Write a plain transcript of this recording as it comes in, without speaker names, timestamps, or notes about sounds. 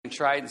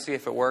try it and see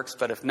if it works.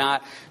 But if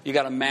not, you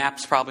got a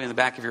maps probably in the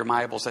back of your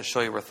Bibles that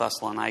show you where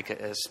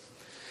Thessalonica is.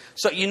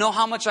 So you know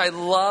how much I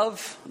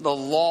love the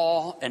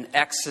law and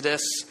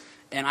Exodus.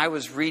 And I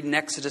was reading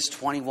Exodus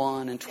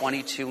 21 and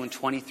 22 and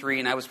 23.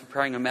 And I was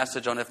preparing a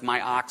message on if my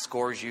ox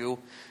gores you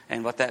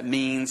and what that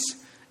means.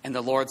 And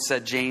the Lord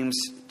said, James,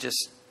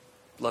 just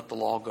let the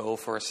law go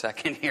for a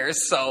second here.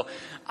 So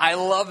I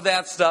love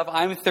that stuff.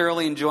 I'm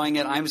thoroughly enjoying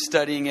it. I'm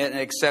studying it,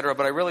 etc.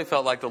 But I really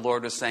felt like the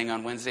Lord was saying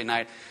on Wednesday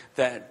night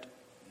that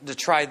to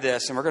try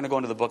this. And we're going to go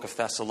into the book of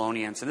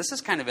Thessalonians. And this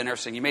is kind of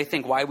interesting. You may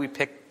think why we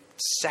picked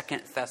 2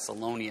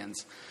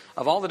 Thessalonians.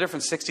 Of all the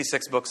different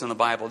 66 books in the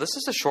Bible, this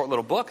is a short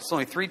little book. It's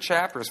only 3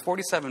 chapters,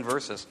 47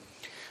 verses.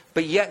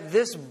 But yet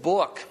this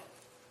book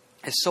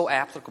is so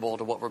applicable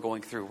to what we're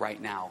going through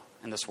right now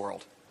in this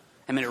world.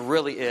 I mean, it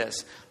really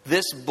is.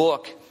 This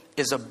book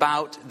is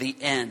about the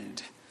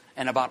end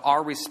and about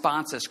our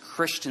response as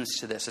Christians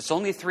to this. It's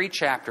only 3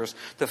 chapters.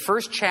 The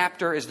first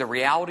chapter is the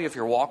reality of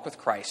your walk with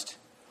Christ.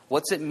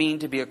 What's it mean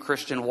to be a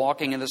Christian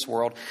walking in this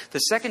world? The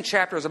second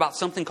chapter is about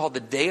something called the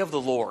day of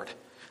the Lord,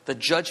 the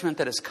judgment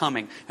that is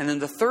coming. And then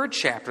the third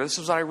chapter, this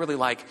is what I really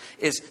like,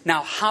 is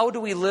now how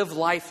do we live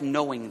life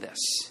knowing this?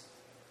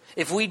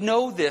 If we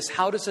know this,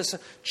 how does this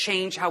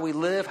change how we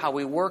live, how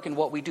we work, and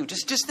what we do?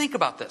 Just think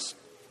about this.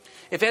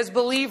 If as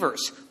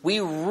believers, we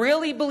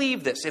really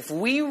believe this, if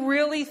we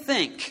really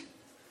think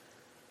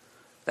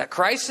that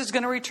Christ is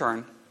going to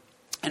return,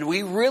 and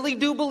we really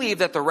do believe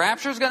that the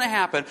rapture is going to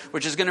happen,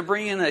 which is going to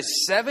bring in a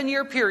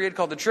 7-year period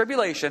called the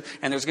tribulation,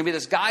 and there's going to be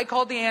this guy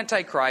called the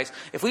Antichrist,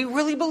 if we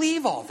really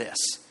believe all this,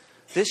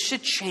 this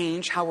should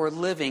change how we're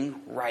living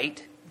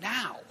right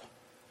now.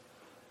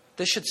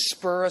 This should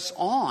spur us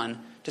on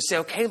to say,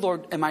 okay,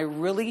 Lord, am I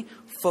really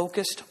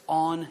focused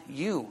on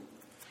you?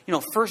 You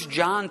know, 1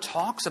 John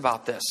talks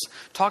about this.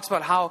 Talks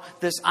about how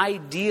this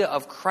idea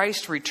of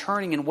Christ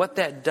returning and what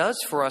that does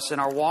for us in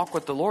our walk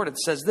with the Lord. It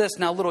says this,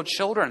 now little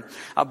children,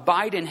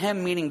 abide in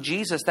Him, meaning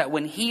Jesus, that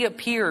when He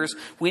appears,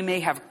 we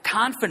may have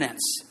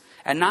confidence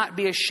and not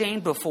be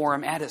ashamed before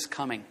Him at His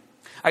coming.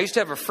 I used to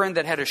have a friend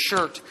that had a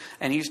shirt,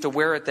 and he used to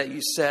wear it that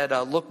you said,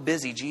 look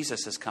busy,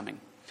 Jesus is coming.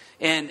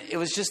 And it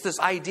was just this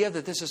idea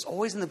that this is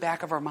always in the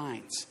back of our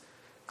minds.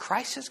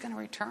 Christ is going to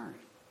return.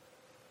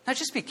 Now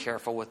just be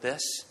careful with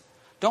this.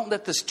 Don't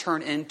let this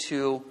turn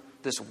into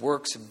this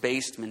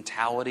works-based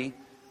mentality.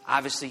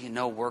 Obviously, you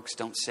know works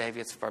don't save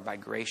you. It's for by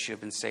grace you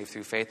have been saved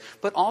through faith.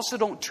 But also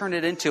don't turn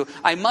it into,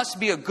 I must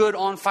be a good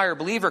on-fire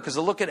believer because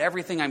look at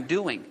everything I'm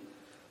doing.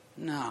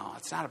 No,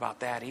 it's not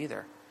about that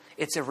either.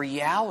 It's a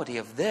reality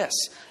of this.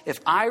 If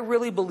I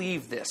really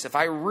believe this, if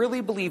I really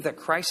believe that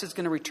Christ is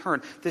going to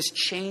return, this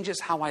changes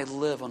how I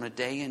live on a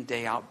day in,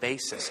 day out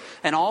basis.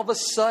 And all of a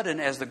sudden,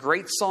 as the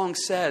great song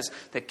says,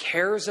 the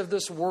cares of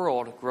this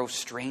world grow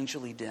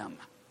strangely dim.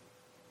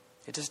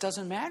 It just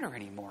doesn't matter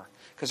anymore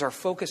because our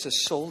focus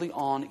is solely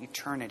on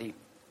eternity.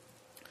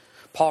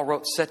 Paul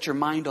wrote, set your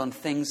mind on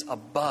things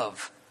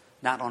above,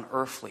 not on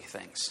earthly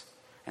things.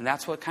 And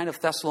that's what kind of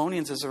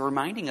Thessalonians is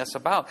reminding us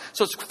about.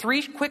 So it's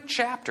 3 quick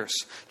chapters.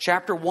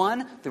 Chapter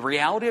 1, the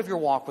reality of your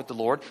walk with the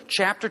Lord.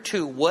 Chapter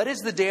 2, what is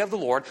the day of the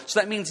Lord? So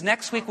that means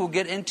next week we'll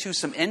get into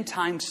some end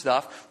time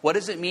stuff. What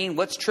does it mean?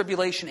 What's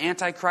tribulation,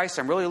 Antichrist?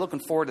 I'm really looking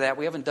forward to that.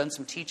 We haven't done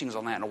some teachings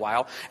on that in a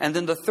while. And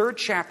then the third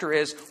chapter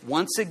is,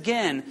 once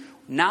again,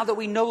 now that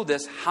we know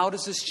this, how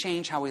does this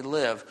change how we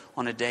live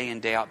on a day in,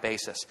 day out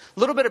basis? A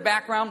little bit of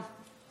background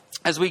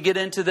as we get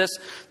into this.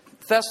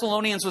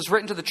 Thessalonians was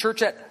written to the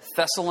church at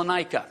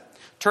Thessalonica.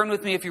 Turn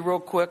with me, if you real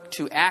quick,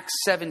 to Acts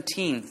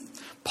 17.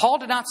 Paul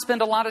did not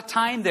spend a lot of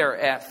time there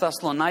at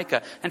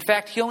Thessalonica. In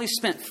fact, he only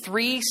spent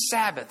 3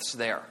 Sabbaths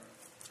there.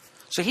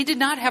 So he did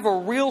not have a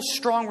real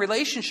strong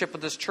relationship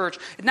with this church.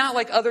 Not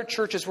like other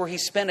churches where he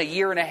spent 1.5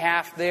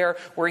 years there,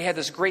 where he had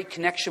this great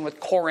connection with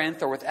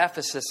Corinth or with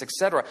Ephesus,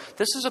 etc.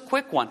 This is a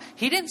quick one.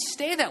 He didn't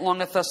stay that long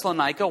at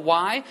Thessalonica.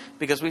 Why?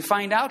 Because we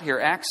find out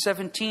here, Acts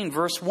 17,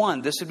 verse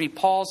 1. This would be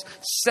Paul's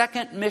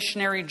second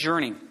missionary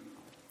journey.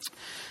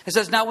 It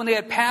says, now when they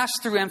had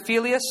passed through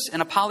Amphipolis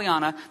and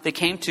Apollonia, they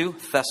came to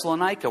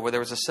Thessalonica, where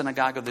there was a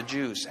synagogue of the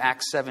Jews.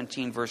 Acts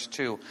 17, verse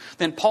 2.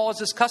 Then Paul, as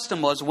his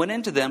custom was, went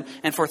into them,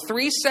 and for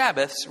 3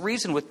 Sabbaths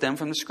reasoned with them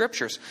from the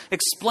Scriptures,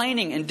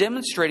 explaining and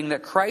demonstrating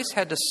that Christ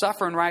had to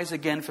suffer and rise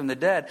again from the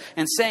dead,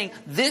 and saying,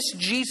 this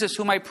Jesus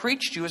whom I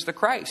preached you is the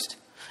Christ.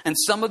 And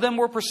some of them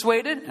were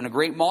persuaded, and a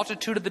great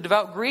multitude of the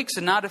devout Greeks,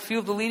 and not a few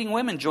of the leading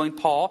women joined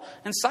Paul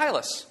and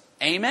Silas.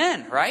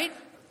 Amen, right?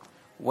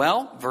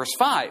 Well, verse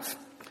 5.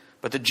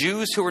 But the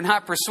Jews who were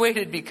not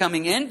persuaded,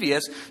 becoming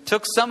envious,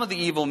 took some of the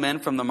evil men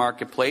from the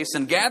marketplace,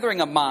 and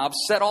gathering a mob,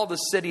 set all the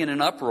city in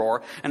an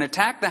uproar, and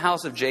attacked the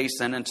house of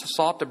Jason, and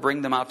sought to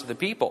bring them out to the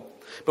people.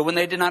 But when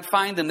they did not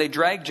find them, they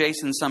dragged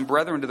Jason and some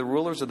brethren to the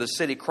rulers of the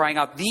city, crying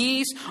out,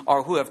 these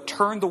are who have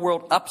turned the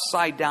world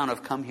upside down,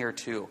 have come here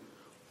too.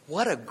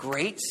 What a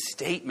great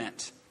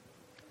statement.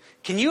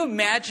 Can you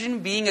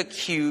imagine being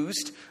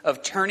accused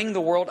of turning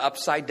the world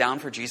upside down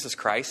for Jesus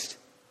Christ?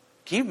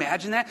 Can you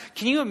imagine that?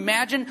 Can you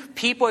imagine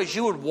people as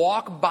you would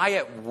walk by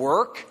at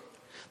work?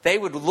 They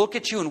would look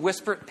at you and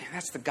whisper, "Man,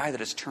 that's the guy that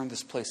has turned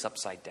this place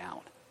upside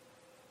down."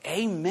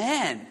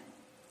 Amen.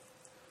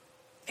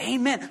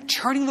 Amen.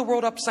 Turning the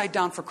world upside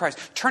down for Christ.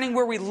 Turning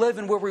where we live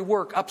and where we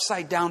work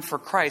upside down for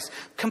Christ.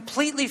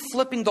 Completely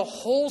flipping the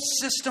whole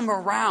system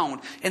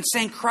around and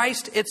saying,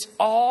 "Christ, it's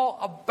all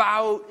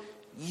about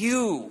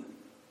you."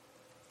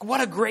 What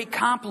a great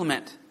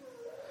compliment.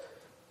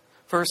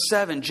 Verse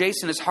 7,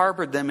 Jason has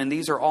harbored them, and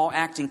these are all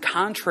acting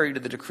contrary to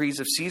the decrees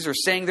of Caesar,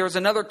 saying there is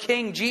another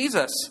king,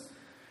 Jesus.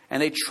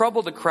 And they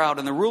troubled the crowd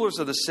and the rulers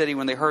of the city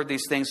when they heard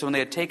these things. So when they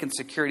had taken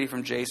security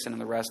from Jason and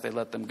the rest, they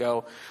let them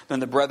go. Then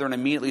the brethren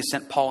immediately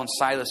sent Paul and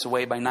Silas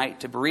away by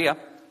night to Berea.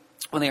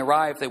 When they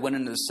arrived, they went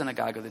into the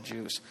synagogue of the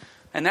Jews.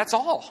 And that's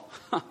all.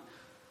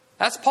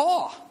 That's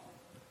Paul.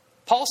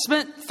 Paul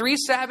spent 3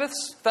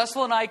 Sabbaths,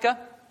 Thessalonica,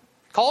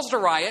 caused a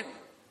riot,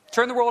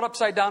 turned the world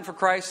upside down for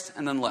Christ,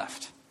 and then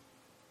left.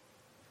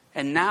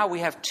 And now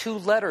we have 2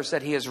 letters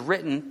that he has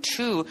written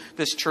to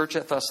this church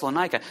at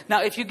Thessalonica.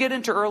 Now, if you get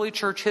into early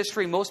church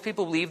history, most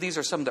people believe these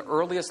are some of the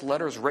earliest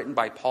letters written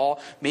by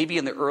Paul, maybe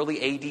in the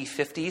early AD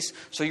 50s.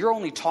 So you're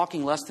only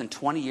talking less than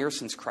 20 years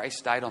since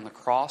Christ died on the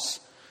cross.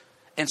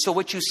 And so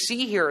what you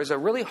see here is a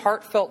really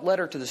heartfelt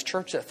letter to this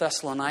church at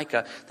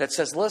Thessalonica that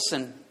says,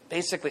 listen,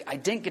 basically, I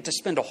didn't get to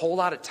spend a whole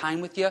lot of time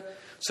with you.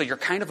 So you're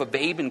kind of a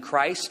babe in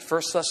Christ,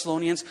 1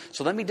 Thessalonians.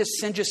 So let me just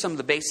send you some of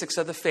the basics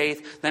of the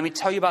faith. Let me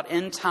tell you about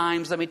end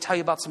times. Let me tell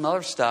you about some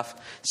other stuff.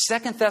 2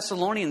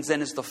 Thessalonians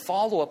then is the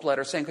follow-up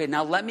letter saying, okay,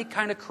 now let me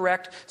kind of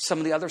correct some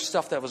of the other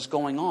stuff that was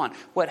going on.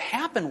 What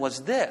happened was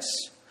this.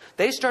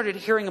 They started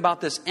hearing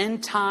about this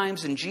end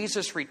times and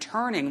Jesus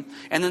returning,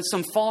 and then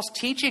some false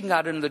teaching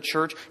got into the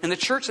church, and the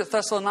church at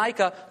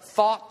Thessalonica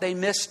thought they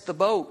missed the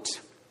boat.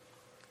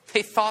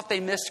 They thought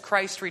they missed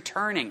Christ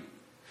returning.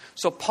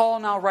 So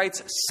Paul now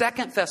writes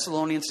 2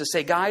 Thessalonians to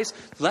say, guys,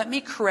 let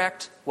me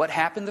correct what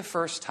happened the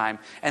first time.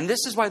 And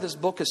this is why this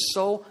book is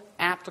so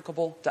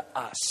applicable to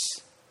us.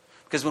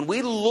 Because when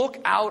we look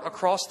out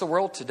across the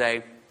world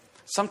today,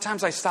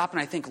 sometimes I stop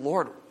and I think,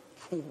 Lord,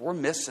 we're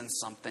missing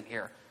something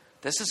here.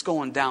 This is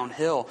going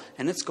downhill,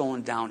 and it's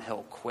going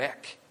downhill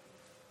quick.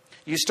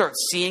 You start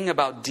seeing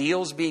about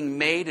deals being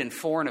made in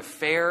foreign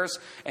affairs,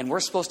 and we're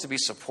supposed to be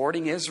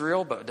supporting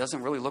Israel, but it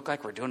doesn't really look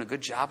like we're doing a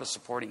good job of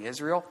supporting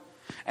Israel.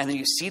 And then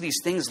you see these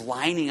things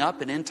lining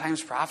up in end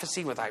times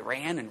prophecy with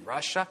Iran and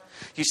Russia.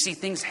 You see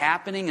things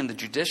happening in the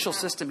judicial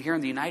system here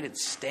in the United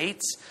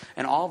States.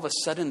 And all of a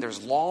sudden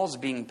there's laws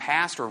being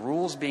passed or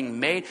rules being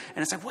made.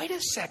 And it's like, wait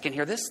a second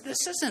here. This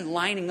isn't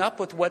lining up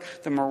with what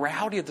the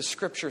morality of the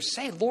scriptures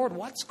say. Lord,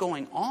 what's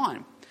going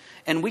on?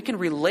 And we can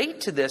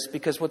relate to this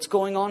because what's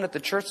going on at the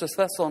church of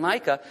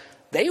Thessalonica,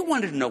 they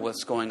wanted to know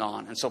what's going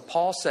on. And so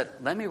Paul said,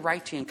 let me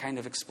write to you and kind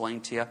of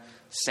explain to you.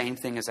 Same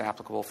thing is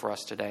applicable for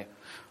us today.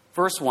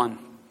 Verse 1,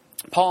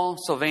 Paul,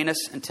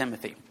 Silvanus, and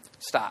Timothy.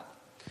 Stop.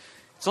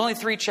 It's only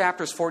 3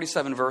 chapters,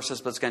 47 verses,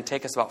 but it's going to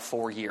take us about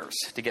 4 years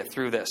to get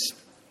through this.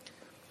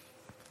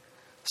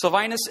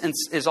 Silvanus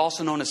is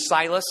also known as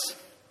Silas.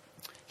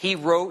 He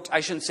wrote, I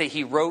shouldn't say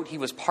he wrote, he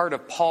was part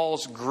of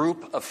Paul's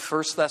group of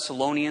 1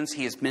 Thessalonians.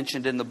 He is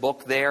mentioned in the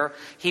book there.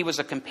 He was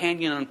a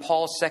companion on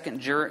Paul's second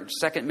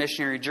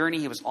missionary journey.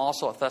 He was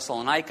also at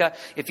Thessalonica.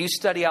 If you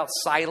study out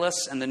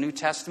Silas in the New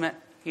Testament,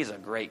 he's a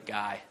great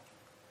guy.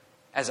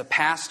 As a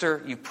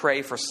pastor, you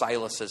pray for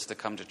Silases to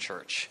come to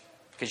church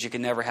because you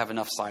can never have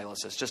enough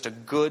Silases. Just a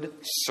good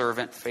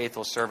servant,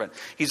 faithful servant.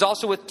 He's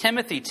also with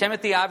Timothy.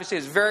 Timothy obviously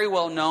is very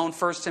well known.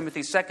 1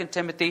 Timothy, 2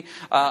 Timothy,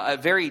 a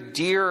very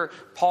dear,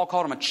 Paul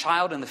called him a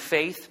child in the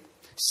faith.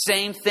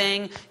 Same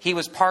thing. He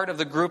was part of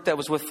the group that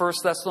was with 1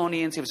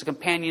 Thessalonians. He was a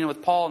companion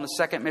with Paul on the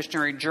second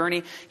missionary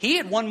journey. He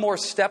had one more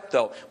step,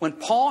 though. When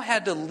Paul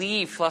had to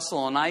leave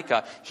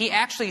Thessalonica, he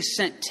actually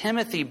sent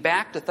Timothy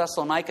back to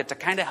Thessalonica to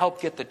kind of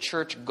help get the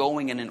church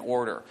going and in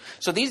order.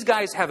 So these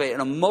guys have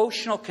an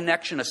emotional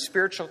connection, a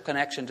spiritual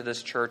connection to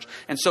this church.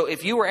 And so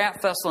if you were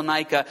at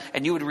Thessalonica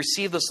and you would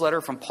receive this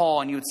letter from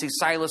Paul and you would see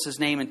Silas's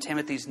name and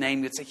Timothy's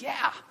name, you'd say,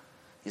 yeah,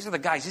 these are the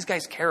guys. These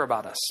guys care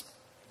about us.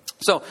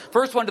 So,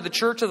 first one, to the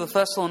church of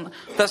the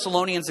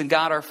Thessalonians and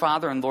God our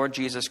Father and Lord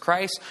Jesus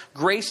Christ.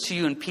 Grace to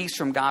you and peace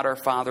from God our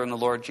Father and the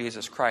Lord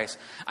Jesus Christ.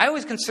 I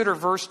always consider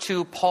verse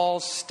 2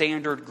 Paul's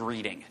standard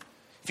greeting.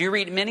 If you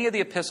read many of the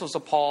epistles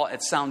of Paul,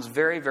 it sounds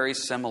very, very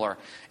similar.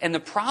 And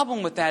the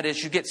problem with that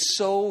is you get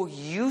so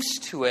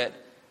used to it,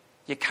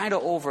 you kind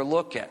of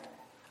overlook it.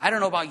 I don't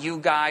know about you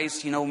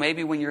guys,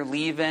 maybe when you're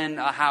leaving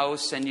a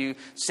house and you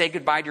say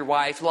goodbye to your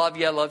wife, love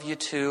you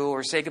too,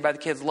 or say goodbye to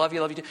the kids, love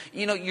you too.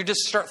 You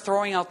just start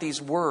throwing out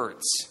these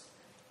words.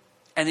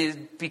 And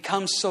it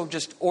becomes so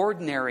just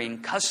ordinary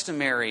and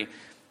customary.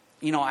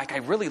 I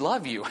really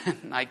love you.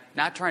 I'm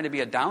not trying to be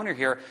a downer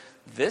here.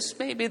 This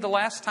may be the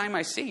last time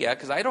I see you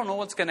because I don't know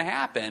what's going to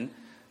happen.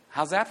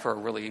 How's that for a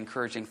really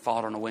encouraging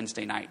thought on a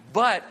Wednesday night?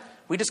 But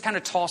we just kind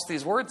of toss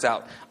these words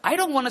out. I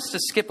don't want us to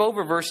skip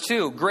over verse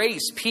 2.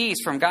 Grace,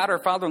 peace from God our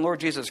Father and Lord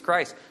Jesus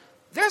Christ.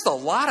 There's a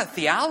lot of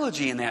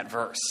theology in that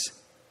verse.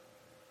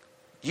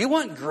 You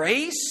want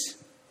grace?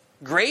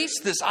 Grace,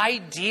 this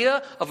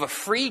idea of a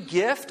free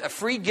gift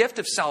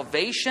of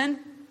salvation.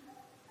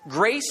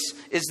 Grace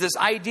is this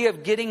idea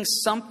of getting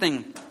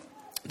something,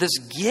 this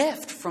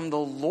gift from the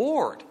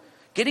Lord.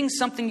 Getting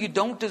something you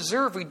don't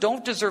deserve. We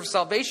don't deserve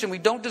salvation. We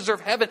don't deserve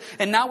heaven.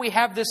 And now we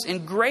have this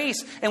in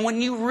grace. And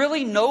when you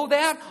really know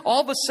that,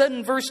 all of a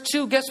sudden, verse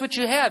 2, guess what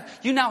you have?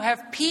 You now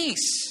have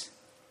peace.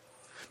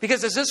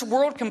 Because as this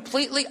world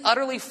completely,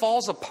 utterly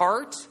falls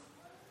apart,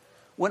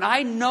 when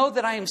I know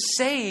that I am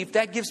saved,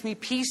 that gives me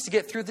peace to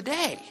get through the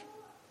day.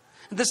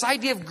 This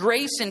idea of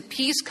grace and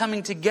peace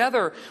coming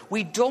together,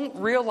 we don't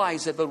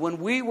realize it, but when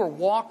we were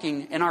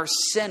walking in our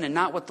sin and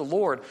not with the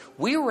Lord,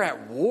 we were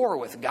at war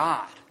with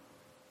God.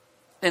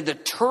 And the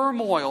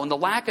turmoil and the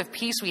lack of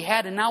peace we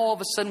had, and now all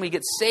of a sudden we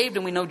get saved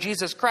and we know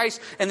Jesus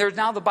Christ, and there's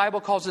now the Bible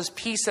calls this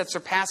peace that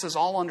surpasses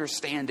all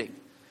understanding.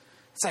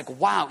 It's like,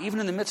 wow, even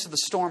in the midst of the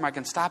storm, I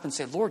can stop and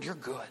say, Lord, you're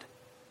good.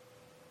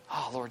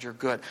 Oh, Lord, you're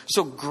good.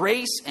 So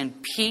grace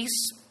and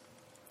peace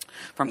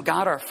from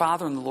God our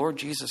Father and the Lord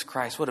Jesus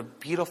Christ. What a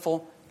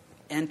beautiful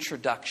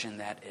introduction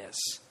that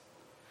is.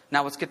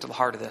 Now let's get to the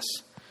heart of this.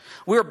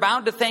 We are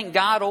bound to thank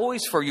God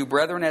always for you,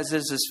 brethren, as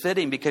is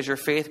fitting, because your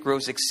faith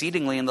grows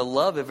exceedingly, and the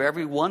love of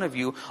every one of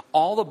you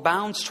all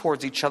abounds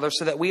towards each other,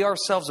 so that we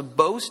ourselves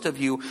boast of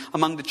you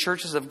among the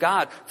churches of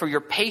God for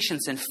your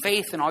patience and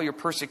faith in all your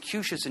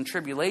persecutions and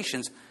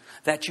tribulations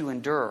that you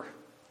endure.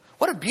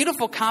 What a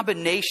beautiful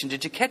combination.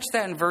 Did you catch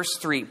that in verse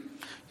 3?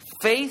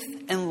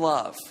 Faith and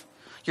love.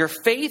 Your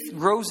faith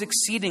grows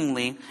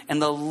exceedingly,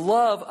 and the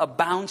love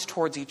abounds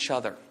towards each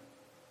other.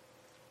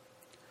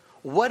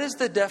 What is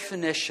the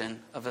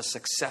definition of a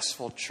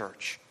successful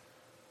church?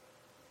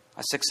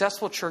 A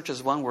successful church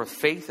is one where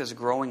faith is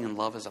growing and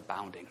love is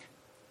abounding.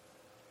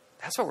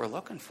 That's what we're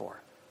looking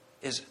for.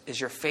 Is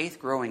your faith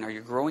growing? Are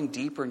you growing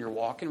deeper in your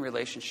walk in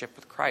relationship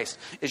with Christ?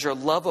 Is your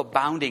love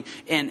abounding?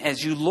 And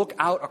as you look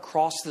out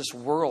across this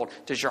world,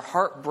 does your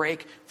heart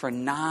break for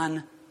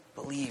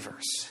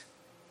non-believers?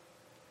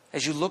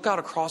 As you look out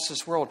across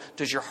this world,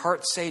 does your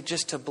heart say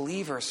just to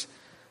believers,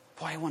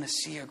 boy, I want to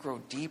see you grow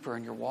deeper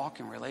in your walk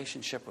in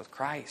relationship with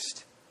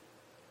Christ.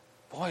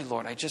 Boy,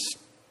 Lord, I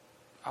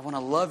want to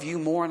love you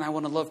more and I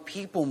want to love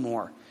people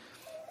more.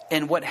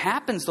 And what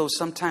happens, though,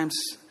 sometimes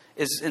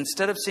is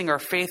instead of seeing our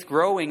faith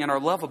growing and our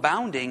love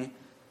abounding,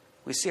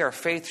 we see our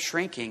faith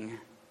shrinking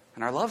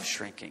and our love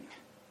shrinking.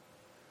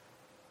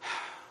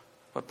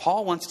 What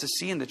Paul wants to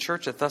see in the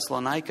church at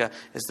Thessalonica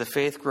is the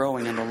faith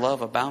growing and the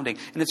love abounding.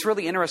 And it's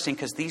really interesting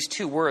because these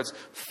two words,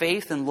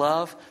 faith and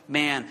love,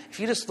 man, if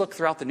you just look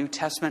throughout the New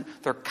Testament,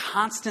 they're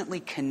constantly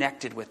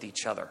connected with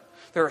each other.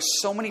 There are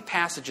so many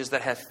passages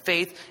that have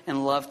faith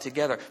and love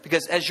together.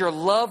 Because as your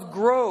love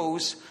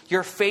grows,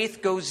 your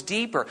faith goes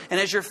deeper. And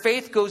as your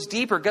faith goes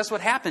deeper, guess what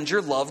happens?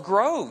 Your love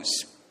grows.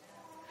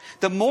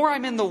 The more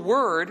I'm in the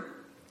Word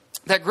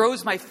that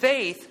grows my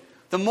faith,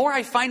 the more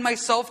I find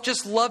myself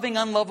just loving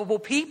unlovable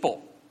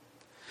people.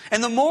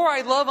 And the more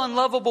I love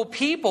unlovable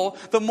people,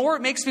 the more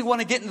it makes me want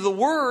to get into the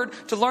Word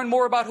to learn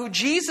more about who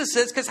Jesus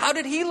is. Because how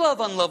did He love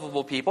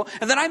unlovable people?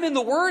 And then I'm in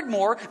the Word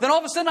more. Then all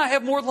of a sudden I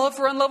have more love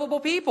for unlovable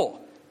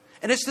people.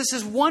 And it's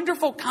this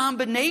wonderful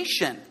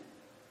combination.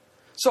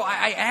 So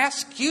I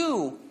ask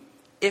you,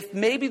 if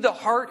maybe the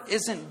heart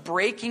isn't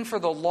breaking for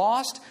the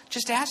lost,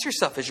 just ask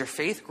yourself, is your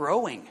faith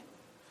growing?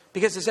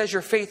 Because as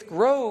your faith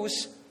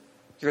grows,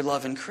 your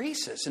love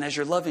increases. And as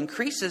your love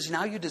increases,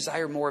 now you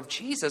desire more of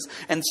Jesus.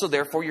 And so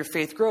therefore your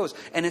faith grows.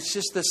 And it's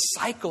just this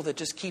cycle that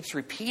just keeps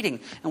repeating.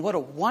 And what a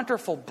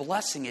wonderful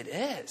blessing it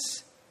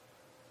is.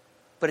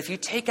 But if you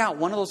take out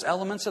one of those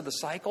elements of the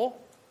cycle,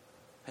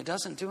 it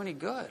doesn't do any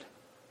good.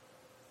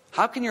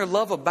 How can your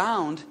love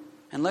abound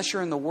unless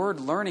you're in the Word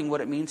learning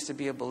what it means to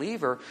be a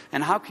believer?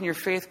 And how can your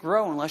faith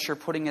grow unless you're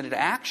putting it into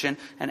action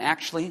and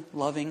actually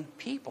loving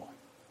people?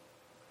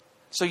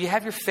 So you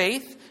have your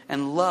faith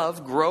and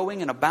love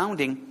growing and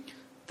abounding.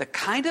 The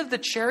kind of the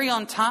cherry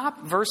on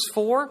top, verse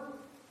 4,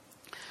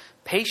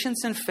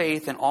 patience and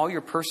faith in all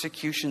your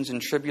persecutions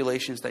and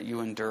tribulations that you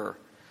endure.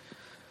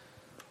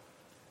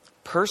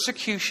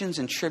 Persecutions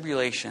and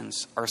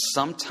tribulations are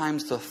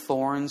sometimes the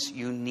thorns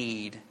you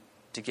need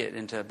to get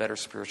into a better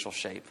spiritual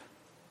shape.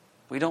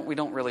 We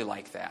don't really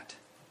like that.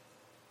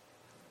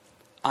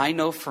 I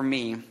know for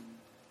me,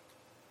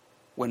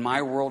 when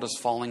my world is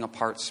falling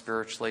apart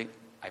spiritually,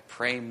 I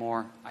pray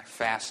more, I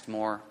fast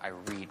more, I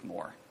read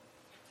more.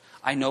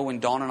 I know when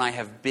Dawn and I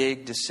have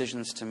big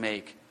decisions to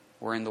make,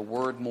 we're in the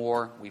Word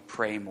more, we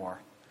pray more.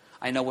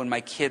 I know when my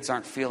kids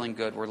aren't feeling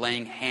good, we're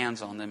laying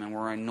hands on them and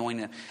we're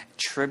anointing them.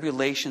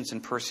 Tribulations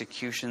and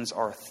persecutions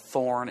are a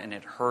thorn and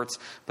it hurts,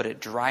 but it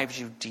drives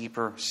you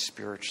deeper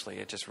spiritually.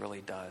 It just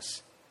really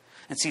does.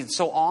 And see,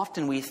 so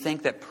often we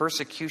think that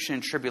persecution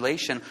and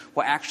tribulation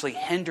will actually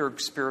hinder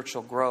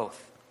spiritual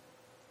growth.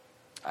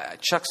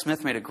 Chuck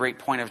Smith made a great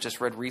point I've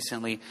just read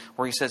recently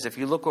where he says, if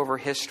you look over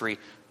history,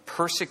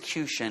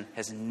 persecution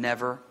has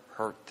never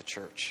hurt the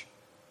church.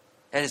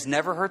 It has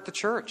never hurt the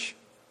church.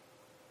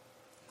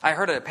 I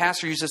heard a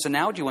pastor use this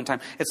analogy one time.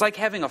 It's like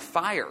having a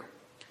fire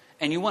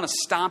and you want to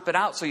stomp it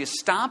out. So you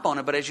stomp on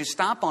it, but as you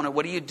stomp on it,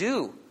 what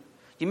do?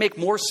 You make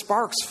more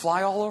sparks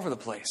fly all over the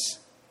place.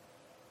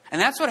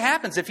 And that's what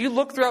happens. If you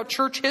look throughout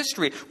church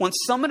history, when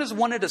someone has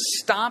wanted to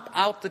stomp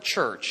out the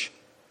church,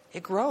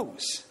 it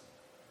grows.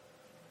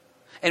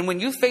 And when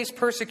you face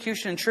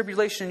persecution and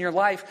tribulation in your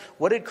life,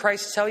 what did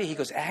Christ tell you? He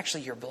goes,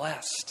 actually, you're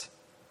blessed.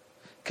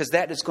 Because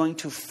that is going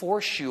to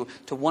force you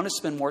to want to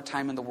spend more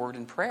time in the Word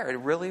and prayer. It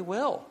really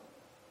will.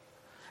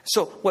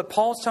 So what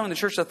Paul's telling the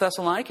church of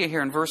Thessalonica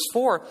here in verse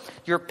 4,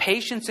 your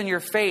patience and your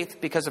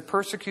faith because of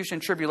persecution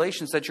and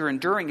tribulations that you're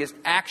enduring is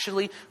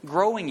actually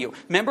growing you.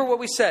 Remember what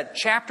we said.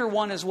 Chapter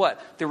 1 is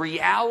what? The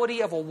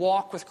reality of a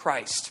walk with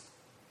Christ.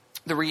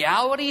 The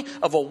reality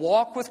of a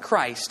walk with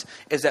Christ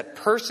is that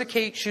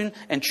persecution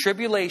and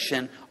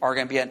tribulation are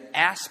going to be an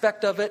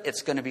aspect of it.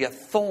 It's going to be a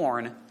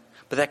thorn,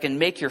 but that can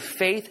make your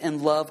faith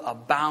and love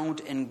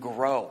abound and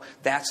grow.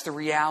 That's the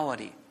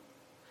reality.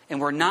 And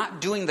we're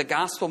not doing the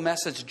gospel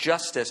message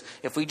justice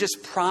if we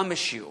just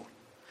promise you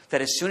that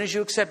as soon as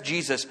you accept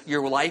Jesus,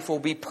 your life will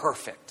be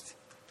perfect.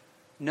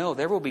 No,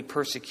 there will be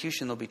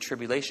persecution, there will be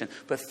tribulation.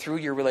 But through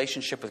your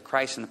relationship with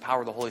Christ and the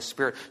power of the Holy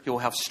Spirit, you will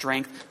have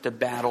strength to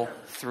battle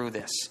through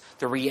this.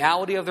 The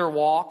reality of their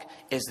walk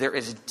is there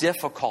is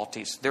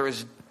difficulties. There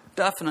is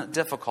definite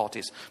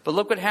difficulties. But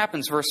look what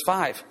happens, verse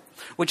 5.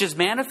 Which is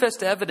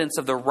manifest evidence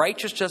of the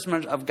righteous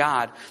judgment of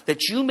God,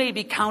 that you may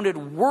be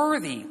counted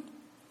worthy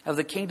of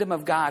the kingdom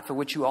of God for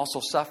which you also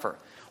suffer.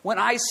 When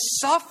I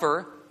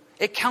suffer,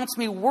 it counts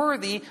me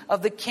worthy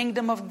of the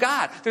kingdom of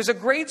God. There's a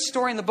great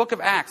story in the book of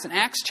Acts, in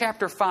Acts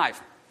chapter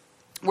 5,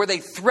 where they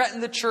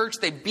threaten the church,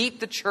 they beat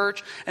the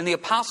church, and the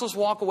apostles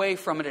walk away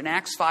from it in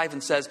Acts 5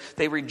 and says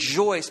they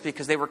rejoiced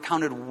because they were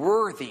counted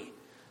worthy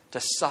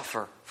to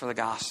suffer for the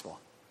gospel.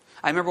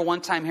 I remember one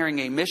time hearing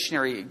a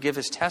missionary give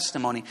his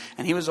testimony,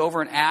 and he was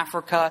over in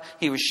Africa.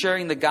 He was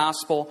sharing the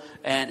gospel,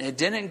 and it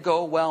didn't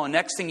go well. And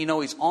next thing you know,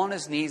 he's on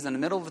his knees in the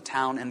middle of the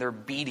town, and they're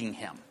beating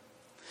him.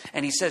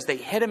 And he says they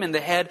hit him in the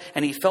head,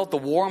 and he felt the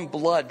warm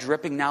blood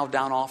dripping now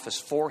down off his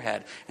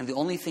forehead. And the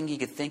only thing he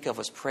could think of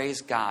was,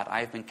 praise God, I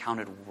have been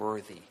counted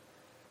worthy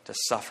to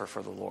suffer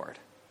for the Lord.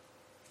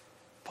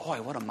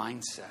 Boy, what a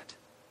mindset.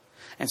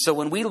 And so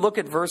when we look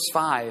at verse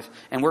 5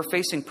 and we're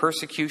facing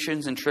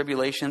persecutions and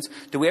tribulations,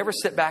 do we ever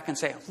sit back and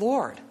say,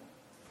 Lord,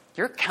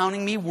 you're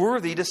counting me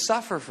worthy to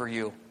suffer for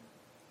you.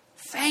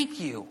 Thank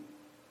you.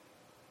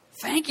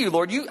 Thank you,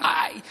 Lord.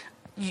 I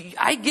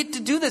get to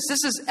do this.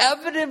 This is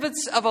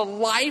evidence of a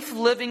life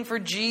living for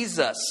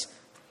Jesus.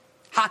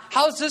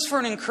 How's this for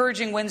an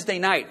encouraging Wednesday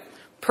night?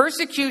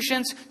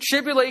 Persecutions,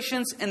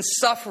 tribulations, and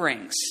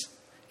sufferings.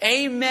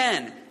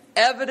 Amen.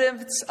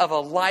 Evidence of a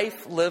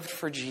life lived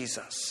for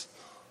Jesus.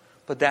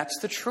 But that's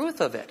the truth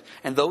of it.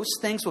 And those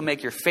things will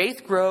make your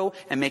faith grow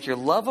and make your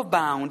love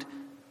abound,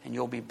 and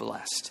you'll be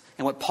blessed.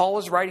 And what Paul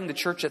is writing to the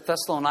church at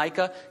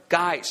Thessalonica,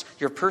 guys,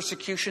 your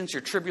persecutions,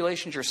 your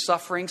tribulations, your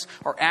sufferings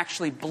are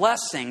actually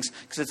blessings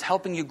because it's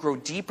helping you grow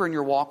deeper in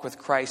your walk with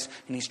Christ,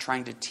 and he's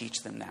trying to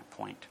teach them that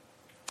point.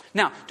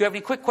 Now, do you have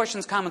any quick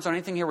questions, comments on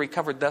anything here we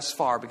covered thus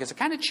far? Because it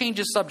kind of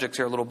changes subjects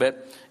here a little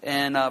bit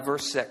in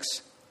verse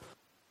 6.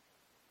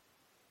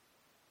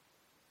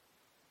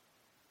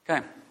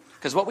 Okay.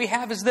 Because what we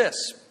have is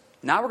this.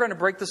 Now we're going to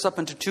break this up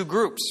into two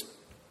groups.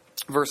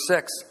 Verse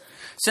 6.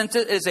 Since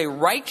it is a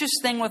righteous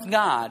thing with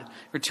God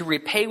to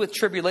repay with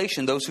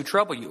tribulation those who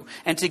trouble you,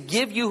 and to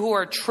give you who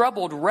are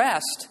troubled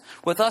rest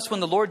with us when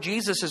the Lord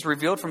Jesus is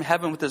revealed from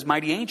heaven with his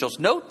mighty angels.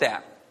 Note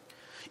that.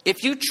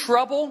 If you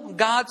trouble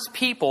God's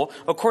people,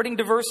 according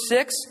to verse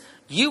 6,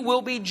 you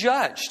will be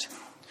judged.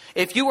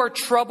 If you are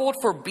troubled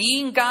for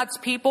being God's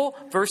people,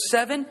 verse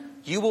 7,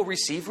 you will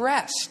receive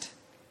rest.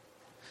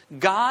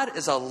 God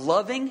is a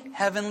loving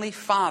heavenly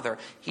Father.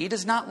 He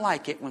does not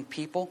like it when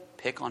people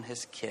pick on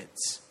his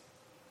kids.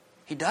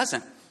 He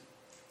doesn't.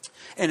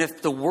 And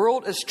if the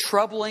world is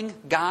troubling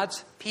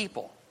God's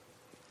people,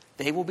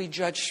 they will be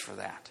judged for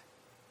that.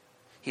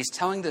 He's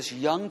telling this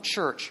young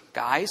church,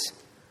 guys,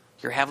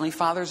 your heavenly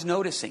Father's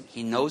noticing.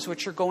 He knows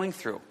what you're going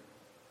through.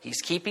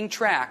 He's keeping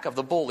track of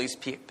the bullies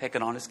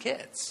picking on his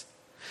kids.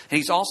 And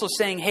he's also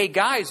saying, hey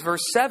guys,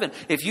 verse 7,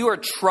 if you are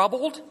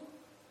troubled,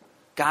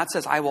 God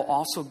says, I will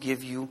also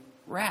give you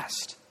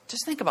rest.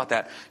 Just think about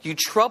that. You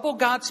trouble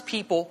God's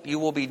people, you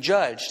will be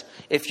judged.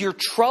 If you're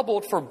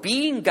troubled for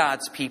being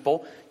God's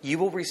people, you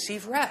will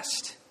receive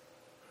rest.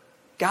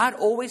 God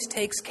always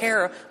takes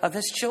care of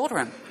his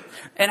children.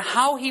 And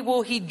how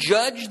will he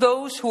judge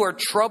those who are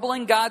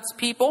troubling God's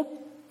people?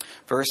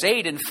 Verse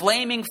 8, in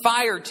flaming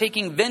fire,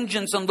 taking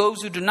vengeance on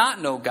those who do not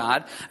know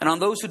God and on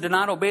those who do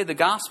not obey the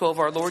gospel of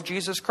our Lord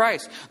Jesus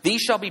Christ.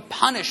 These shall be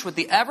punished with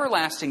the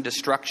everlasting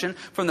destruction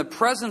from the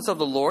presence of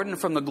the Lord and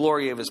from the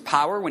glory of his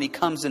power when he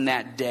comes in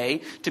that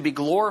day, to be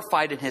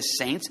glorified in his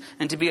saints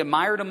and to be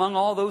admired among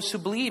all those who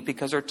believe,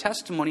 because our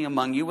testimony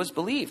among you was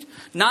believed.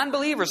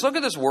 Non-believers, look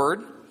at this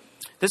word.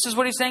 This is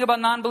what he's saying about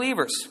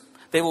non-believers.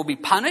 They will be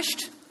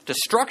punished,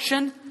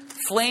 destruction,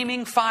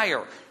 flaming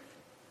fire.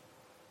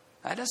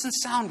 That doesn't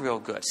sound real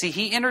good. See,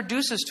 he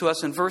introduces to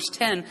us in verse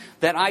 10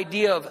 that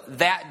idea of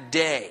that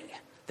day.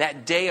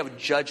 That day of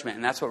judgment,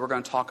 and that's what we're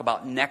going to talk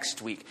about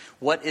next week.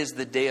 What is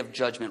the day of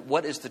judgment?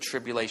 What is the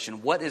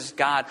tribulation? What is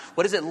God?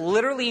 What does it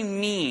literally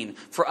mean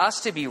for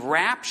us to be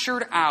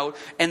raptured out,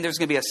 and there's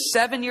going to be a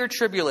 7-year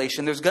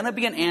tribulation, there's going to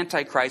be an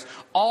Antichrist,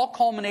 all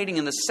culminating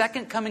in the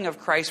second coming of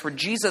Christ, where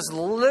Jesus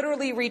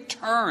literally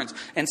returns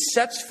and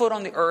sets foot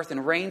on the earth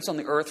and reigns on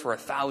the earth for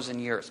 1,000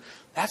 years.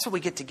 That's what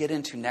we get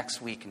into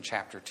next week in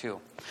chapter 2.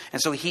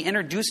 And so he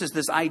introduces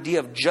this idea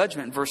of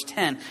judgment, verse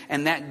 10,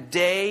 and that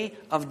day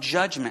of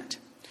judgment.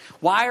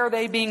 Why are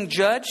they being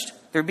judged?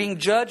 They're being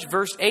judged,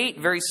 verse 8,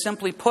 very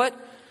simply put,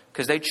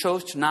 because they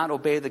chose to not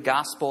obey the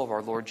gospel of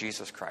our Lord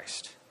Jesus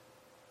Christ.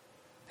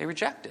 They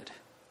rejected.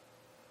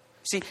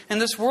 See, in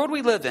this world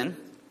we live in,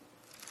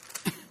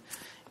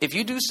 if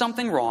you do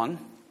something wrong,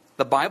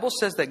 the Bible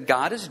says that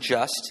God is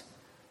just,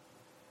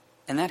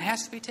 and that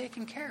has to be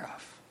taken care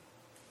of.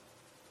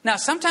 Now,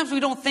 sometimes we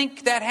don't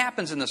think that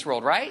happens in this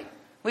world, right?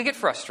 We get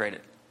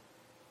frustrated.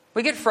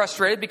 We get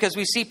frustrated because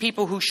we see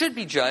people who should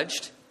be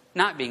judged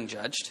not being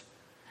judged.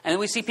 And then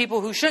we see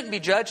people who shouldn't be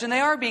judged and they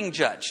are being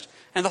judged.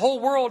 And the whole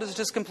world is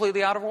just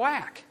completely out of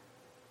whack.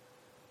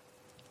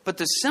 But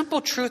the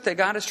simple truth that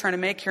God is trying to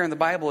make here in the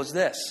Bible is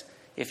this.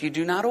 If you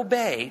do not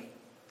obey,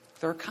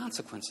 there are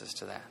consequences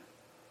to that.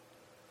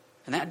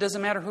 And that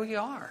doesn't matter who you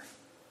are.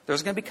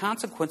 There's going to be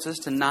consequences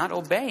to not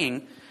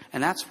obeying.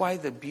 And that's why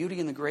the beauty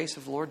and the grace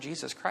of Lord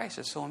Jesus Christ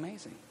is so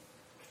amazing.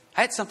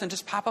 I had something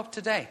just pop up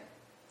today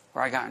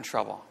where I got in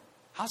trouble.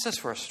 How's this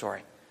for a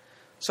story?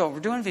 So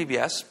we're doing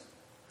VBS.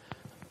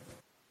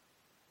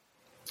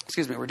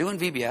 We're doing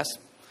VBS.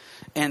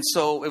 And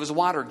so it was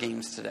water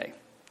games today.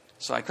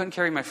 So I couldn't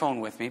carry my phone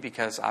with me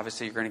because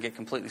obviously you're going to get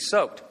completely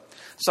soaked.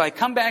 So I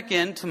come back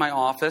into my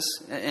office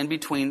in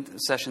between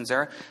sessions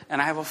there,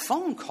 and I have a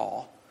phone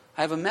call.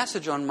 I have a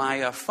message on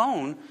my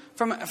phone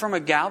from a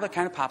gal that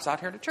kind of pops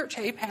out here to church.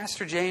 Hey,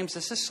 Pastor James,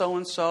 this is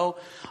so-and-so.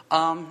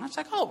 I was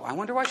like, oh, I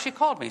wonder why she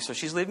called me. So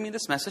she's leaving me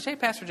this message. Hey,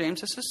 Pastor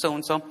James, this is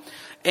so-and-so.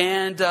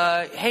 And,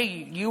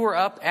 hey, you were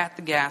up at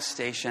the gas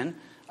station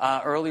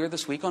earlier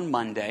this week on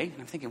Monday. And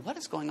I'm thinking, what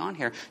is going on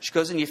here? She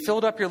goes, and you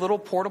filled up your little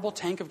portable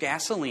tank of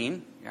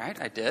gasoline. Right,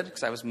 I did,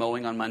 because I was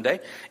mowing on Monday.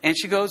 And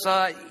she goes,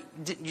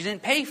 you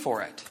didn't pay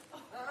for it.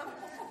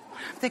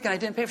 I'm thinking, I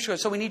didn't pay for it. She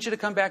goes, so we need you to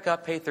come back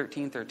up, pay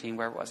 $13.13,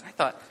 wherever it was. And I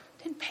thought,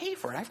 didn't pay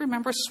for it. I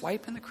remember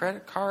swiping the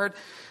credit card,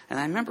 and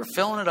I remember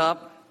filling it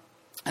up.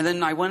 And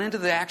then I went into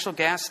the actual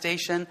gas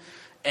station,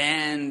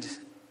 and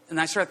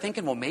I started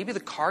thinking, well, maybe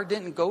the card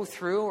didn't go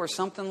through or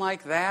something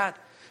like that.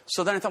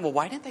 So then I thought, well,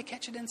 why didn't they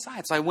catch it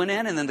inside? So I went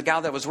in, and then the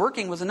gal that was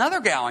working was another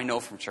gal I know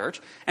from church.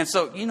 And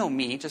so, you know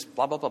me, just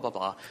blah, blah, blah, blah,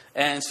 blah.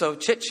 And so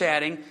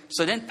chit-chatting.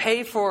 So I didn't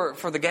pay for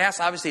the gas,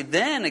 obviously,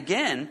 then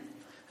again.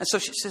 And so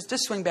she says,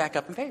 just swing back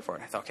up and pay for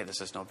it. I thought, okay,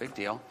 this is no big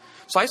deal.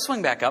 So I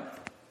swing back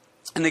up.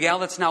 And the gal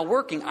that's now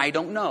working, I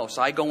don't know.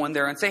 So I go in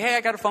there and say, hey,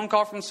 I got a phone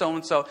call from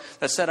so-and-so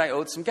that said I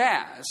owed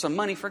some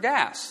money for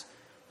gas.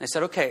 And I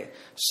said, okay.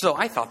 So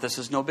I thought this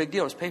is no big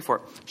deal. Just pay for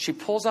it. She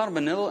pulls out a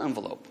manila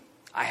envelope.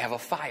 I have a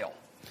file.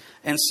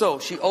 And so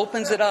she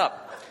opens it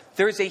up.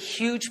 There's a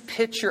huge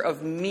picture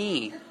of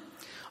me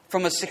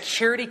from a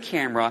security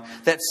camera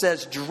that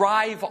says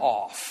drive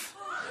off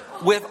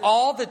with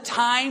all the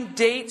time,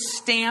 date,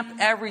 stamp,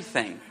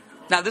 everything.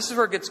 Now, this is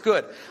where it gets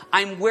good.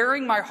 I'm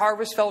wearing my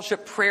Harvest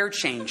Fellowship prayer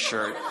chain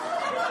shirt.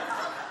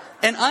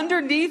 And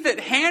underneath it,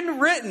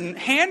 handwritten,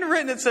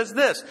 it says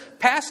this,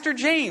 Pastor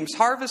James,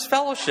 Harvest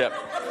Fellowship.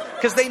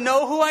 Because they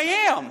know who I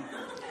am.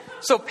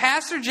 So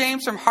Pastor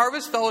James from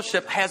Harvest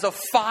Fellowship has a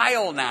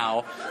file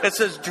now that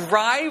says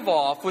drive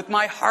off with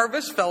my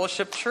Harvest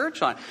Fellowship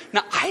church on.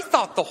 Now, I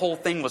thought the whole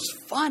thing was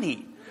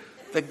funny.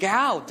 The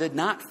gal did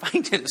not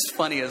find it as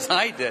funny as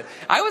I did.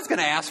 I was going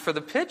to ask for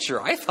the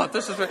picture. I thought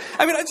this was...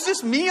 it's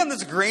just me on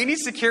this grainy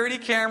security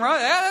camera.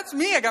 Yeah, that's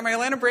me. I got my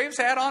Atlanta Braves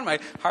hat on, my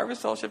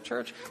Harvest Fellowship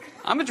church.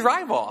 I'm a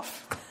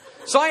drive-off.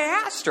 So I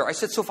asked her. I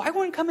said, so if I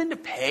wouldn't come in to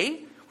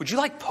pay, would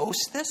you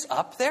post this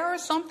up there or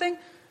something?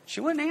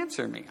 She wouldn't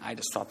answer me. I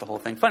just thought the whole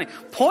thing funny.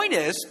 Point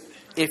is,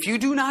 if you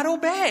do not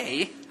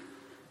obey,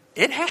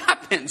 it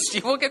happens.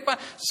 You will get fined.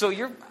 So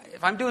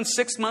if I'm doing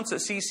 6 months at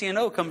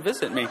CCNO, come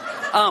visit me.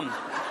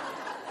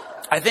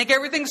 I think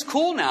everything's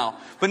cool now.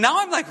 But now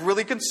I'm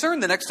really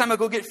concerned. The next time I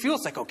go get fuel,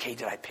 it's okay,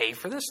 did I pay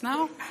for this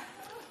now?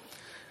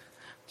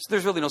 So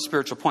there's really no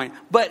spiritual point.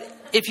 But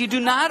if you do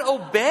not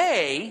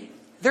obey,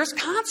 there's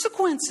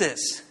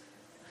consequences.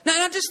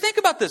 Now just think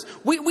about this.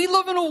 We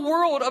live in a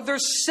world of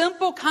there's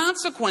simple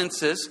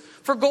consequences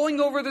for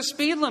going over the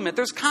speed limit.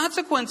 There's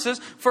consequences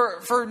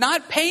for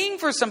not paying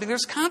for something.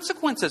 There's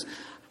consequences.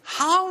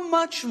 How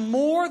much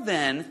more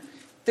then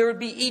there would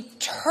be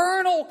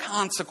eternal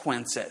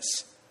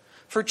consequences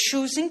for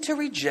choosing to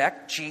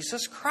reject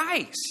Jesus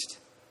Christ?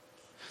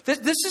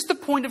 This is the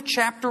point of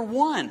chapter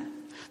 1.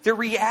 The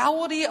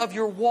reality of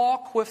your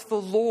walk with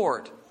the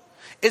Lord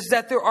is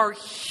that there are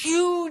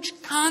huge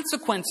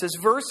consequences,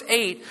 verse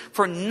 8,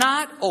 for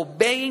not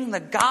obeying the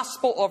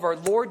gospel of our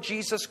Lord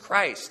Jesus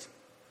Christ.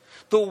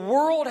 The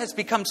world has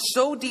become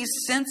so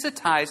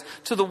desensitized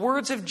to the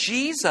words of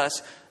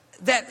Jesus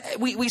that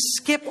we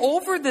skip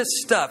over this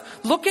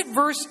stuff. Look at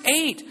verse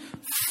 8.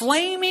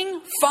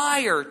 Flaming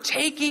fire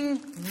taking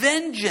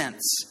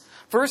vengeance.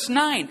 Verse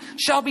 9,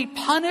 shall be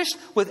punished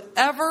with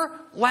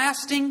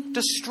everlasting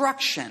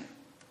destruction.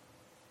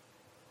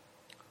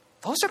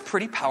 Those are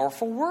pretty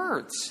powerful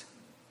words.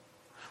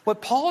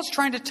 What Paul is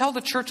trying to tell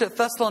the church at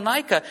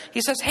Thessalonica,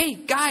 he says, hey,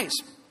 guys,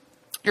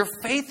 your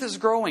faith is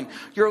growing.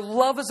 Your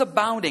love is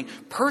abounding.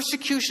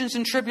 Persecutions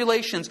and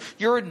tribulations,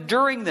 you're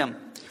enduring them.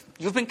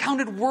 You've been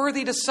counted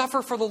worthy to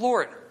suffer for the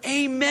Lord.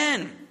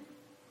 Amen.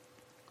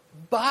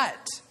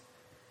 But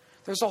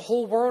there's a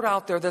whole world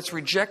out there that's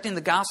rejecting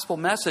the gospel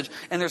message,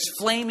 and there's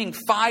flaming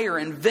fire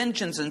and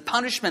vengeance and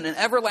punishment and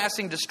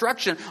everlasting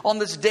destruction on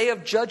this day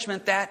of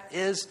judgment that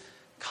is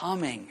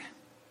coming.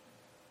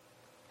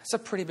 That's a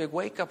pretty big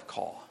wake-up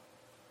call.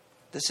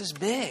 This is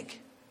big.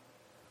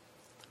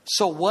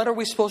 So what are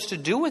we supposed to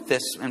do with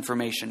this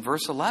information?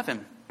 Verse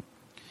 11.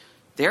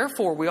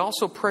 Therefore, we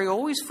also pray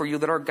always for you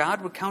that our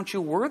God would count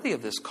you worthy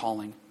of this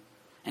calling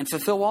and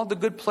fulfill all the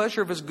good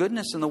pleasure of His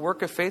goodness in the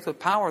work of faith with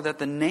power, that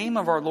the name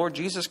of our Lord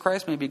Jesus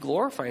Christ may be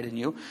glorified in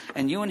you,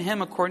 and you in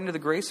Him according to the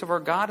grace of our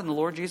God and the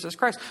Lord Jesus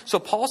Christ. So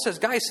Paul says,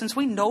 guys, since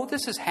we know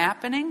this is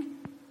happening,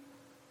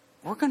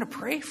 we're going to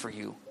pray for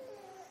you.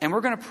 And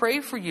we're going to pray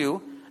for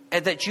you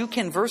that you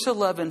can, verse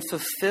 11,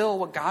 fulfill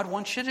what God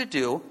wants you to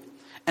do.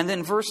 And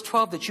then verse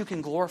 12, that you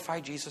can glorify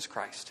Jesus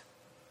Christ.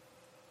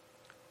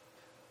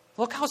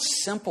 Look how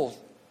simple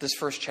this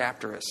first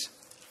chapter is.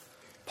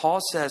 Paul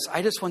says,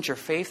 I just want your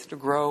faith to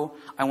grow.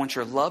 I want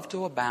your love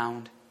to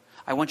abound.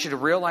 I want you to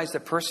realize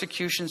that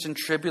persecutions and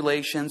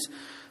tribulations,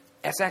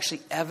 that's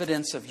actually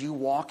evidence of you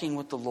walking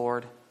with the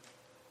Lord.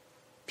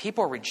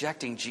 People are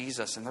rejecting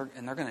Jesus, and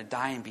they're going to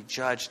die and be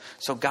judged.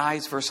 So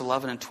guys, verse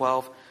 11 and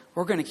 12,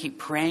 we're going to keep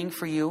praying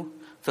for you.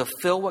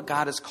 Fulfill what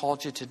God has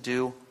called you to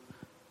do.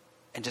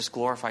 And just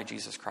glorify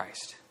Jesus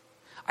Christ.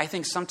 I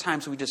think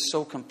sometimes we just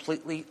so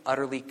completely,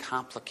 utterly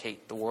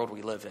complicate the world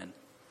we live in.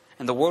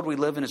 And the world we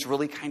live in is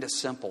really kind of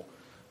simple.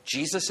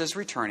 Jesus is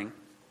returning.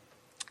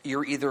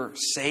 You're either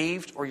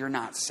saved or you're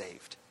not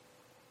saved.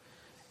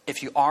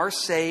 If you are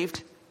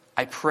saved,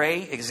 I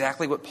pray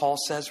exactly what Paul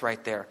says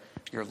right there.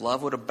 Your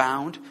love would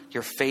abound,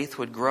 your faith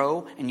would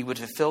grow, and you would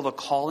fulfill the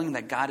calling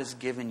that God has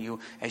given you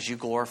as you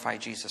glorify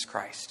Jesus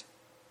Christ.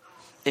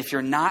 If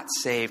you're not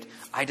saved,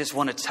 I just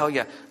want to tell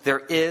you, there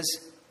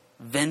is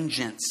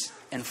vengeance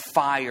and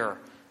fire,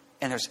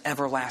 and there's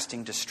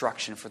everlasting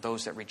destruction for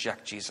those that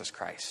reject Jesus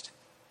Christ.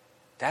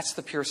 That's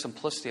the pure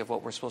simplicity of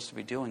what we're supposed to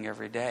be doing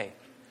every day.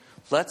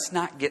 Let's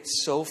not get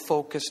so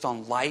focused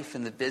on life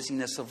and the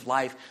busyness of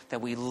life that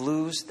we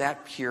lose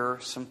that pure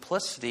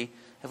simplicity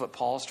of what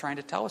Paul is trying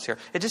to tell us here.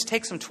 It just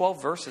takes him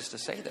 12 verses to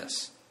say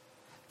this.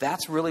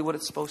 That's really what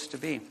it's supposed to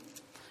be.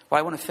 What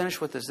I want to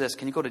finish with is this.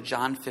 Can you go to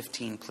John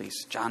 15,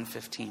 please? John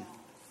 15.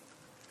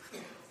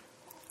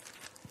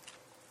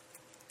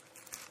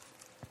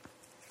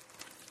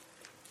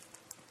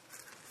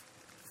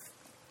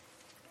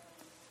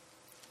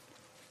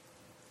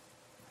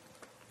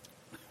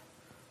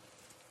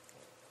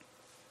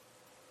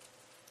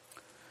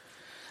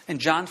 In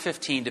John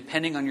 15,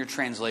 depending on your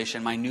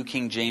translation, my New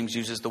King James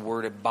uses the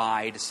word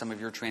abide. Some of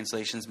your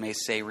translations may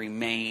say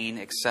remain,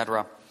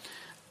 etc.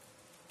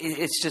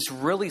 It's just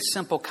really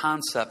simple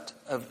concept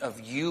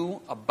of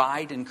you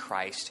abide in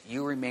Christ,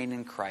 you remain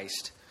in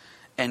Christ,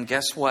 and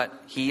guess what?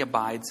 He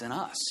abides in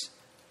us.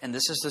 And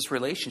this is this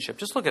relationship.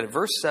 Just look at it.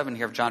 Verse 7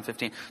 here of John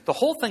 15. The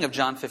whole thing of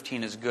John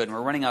 15 is good, and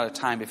we're running out of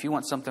time. If you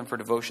want something for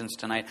devotions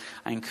tonight,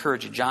 I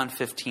encourage you. John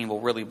 15 will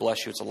really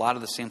bless you. It's a lot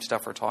of the same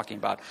stuff we're talking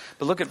about.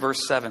 But look at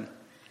verse 7.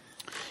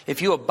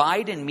 If you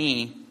abide in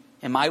me,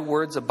 and my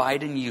words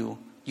abide in you,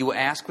 you will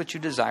ask what you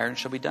desire and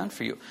shall be done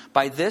for you.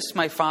 By this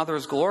my Father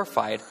is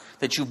glorified,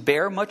 that you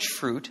bear much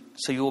fruit,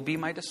 so you will be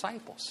my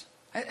disciples.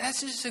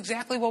 That's just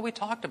exactly what we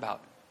talked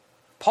about.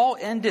 Paul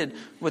ended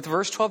with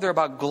verse 12 there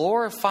about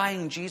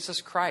glorifying Jesus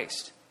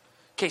Christ.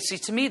 Okay, see,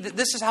 to me,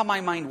 this is how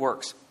my mind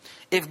works.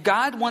 If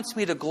God wants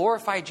me to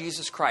glorify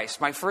Jesus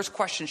Christ, my first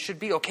question should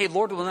be, okay,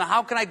 Lord, well,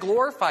 how can I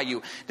glorify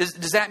you?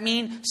 Does that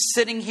mean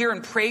sitting here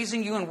and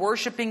praising you and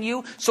worshiping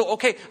you? So,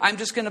 okay, I'm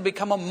just going to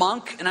become a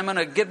monk and I'm going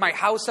to get my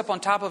house up on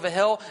top of a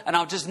hill and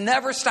I'll just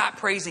never stop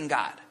praising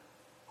God.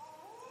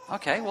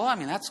 Okay, well, I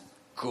mean, that's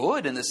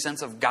good in the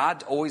sense of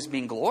God always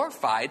being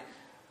glorified.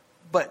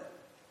 But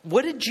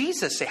what did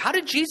Jesus say? How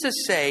did Jesus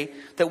say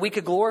that we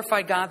could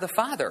glorify God the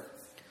Father?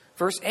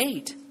 Verse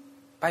 8,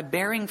 by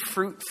bearing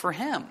fruit for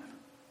Him.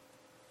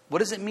 What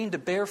does it mean to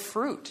bear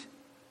fruit?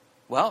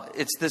 Well,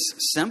 it's this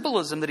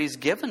symbolism that He's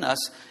given us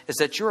is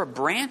that you're a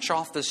branch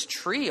off this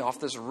tree,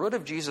 off this root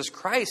of Jesus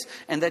Christ,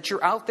 and that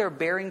you're out there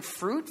bearing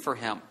fruit for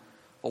Him.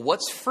 Well,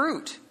 what's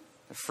fruit?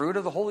 The fruit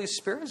of the Holy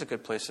Spirit is a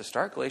good place to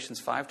start.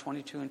 Galatians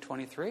 5:22 and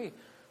 23.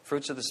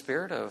 Fruits of the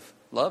Spirit of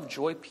love,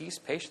 joy, peace,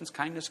 patience,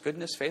 kindness,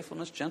 goodness,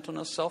 faithfulness,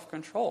 gentleness,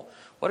 self-control.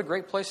 What a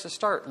great place to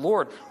start.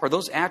 Lord, are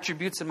those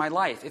attributes in my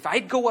life? If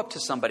I'd go up to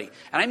somebody,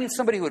 and I mean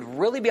somebody who would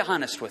really be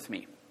honest with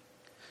me,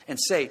 and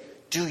say,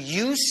 do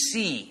you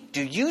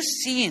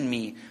see in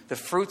me the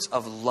fruits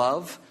of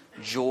love,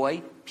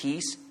 joy,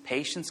 peace,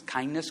 patience,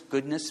 kindness,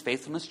 goodness,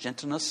 faithfulness,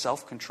 gentleness,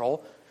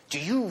 self-control. Do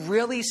you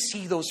really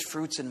see those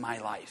fruits in my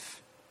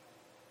life?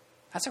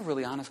 That's a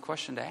really honest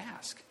question to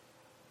ask.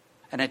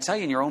 And I tell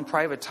you, in your own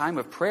private time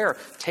of prayer,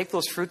 take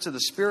those fruits of the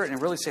Spirit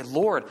and really say,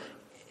 Lord,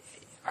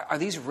 are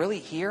these really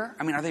here?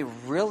 I mean, are they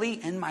really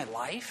in my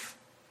life?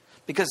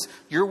 Because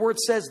your word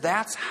says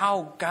that's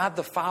how God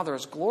the Father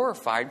is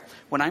glorified,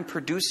 when I'm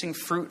producing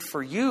fruit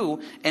for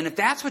you. And if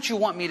that's what you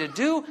want me to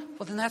do,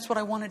 well, then that's what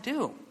I want to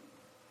do.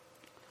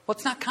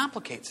 Let's not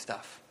complicate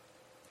stuff.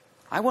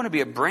 I want to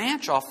be a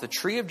branch off the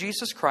tree of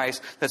Jesus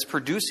Christ that's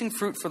producing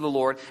fruit for the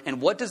Lord.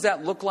 And what does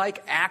that look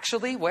like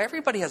actually? Well,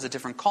 everybody has a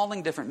different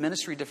calling, different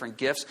ministry, different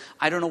gifts.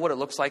 I don't know what it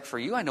looks like for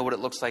you. I know what it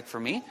looks like for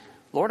me.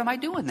 Lord, am I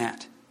doing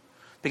that?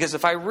 Because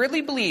if I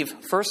really believe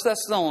 2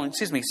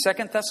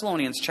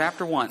 Thessalonians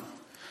chapter 1,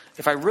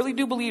 if I really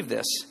do believe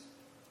this,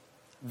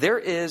 there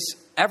is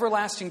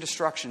everlasting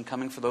destruction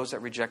coming for those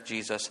that reject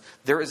Jesus.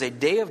 There is a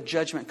day of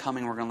judgment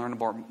coming. We're going to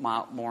learn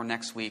about more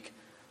next week.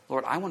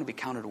 Lord, I want to be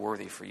counted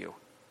worthy for you.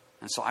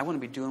 And so I want to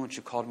be doing what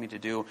you called me to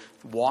do,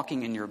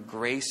 walking in your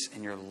grace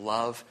and your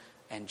love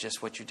and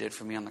just what you did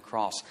for me on the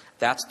cross.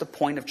 That's the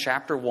point of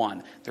chapter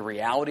 1, the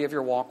reality of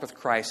your walk with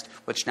Christ,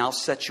 which now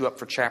sets you up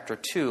for chapter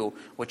 2,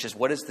 which is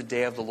what is the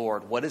day of the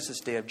Lord? What is this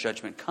day of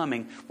judgment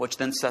coming? Which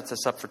then sets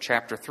us up for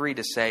chapter 3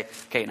 to say,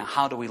 okay, now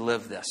how do we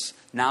live this?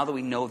 Now that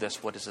we know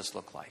this, what does this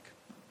look like?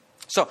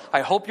 So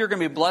I hope you're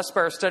going to be blessed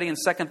by our study in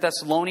 2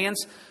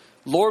 Thessalonians.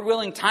 Lord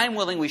willing, time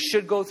willing, we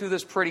should go through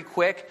this pretty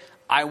quick.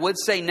 I would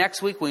say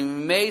next week we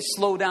may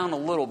slow down a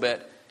little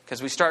bit because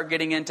we start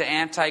getting into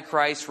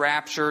Antichrist,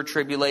 rapture,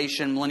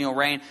 tribulation, millennial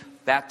reign.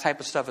 That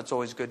type of stuff, it's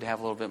always good to have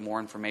a little bit more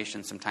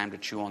information, some time to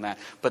chew on that.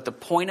 But the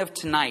point of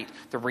tonight,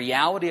 the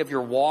reality of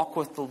your walk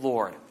with the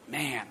Lord.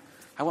 Man,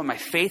 I want my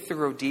faith to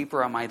grow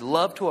deeper. I might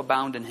love to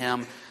abound in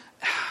Him.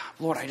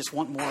 Lord, I just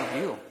want more of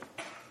you.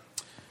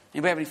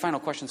 Anybody have any final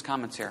questions,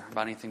 comments here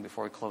about anything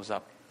before we close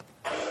up?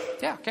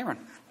 Yeah, Cameron.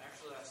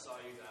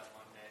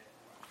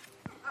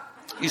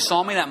 You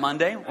saw me that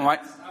Monday? I was working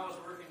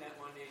that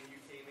Monday and you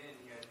came in and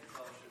you had your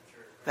fellowship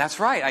shirt. That's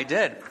right, I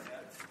did.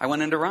 I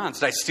went into Ron's.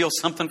 Did I steal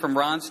something from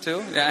Ron's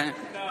too? Yeah.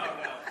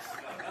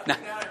 No.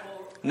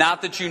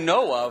 Not that you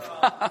know of.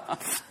 Because my manager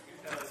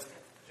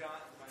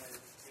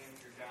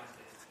John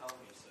didn't tell me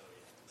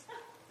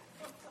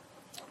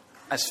so.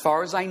 As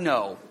far as I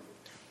know,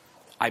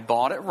 I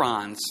bought at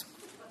Ron's.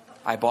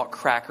 I bought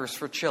crackers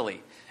for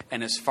chili.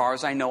 And as far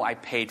as I know, I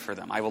paid for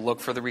them. I will look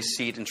for the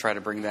receipt and try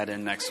to bring that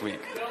in next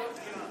week.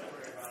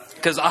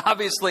 Because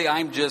obviously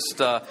I'm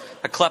just a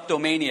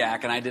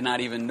kleptomaniac and I did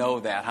not even know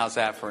that. How's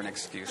that for an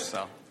excuse?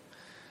 So,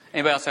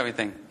 anybody else have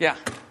anything? Yeah.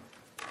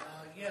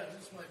 Yeah,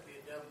 this might be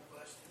a dumb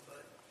question,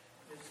 but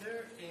is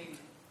there a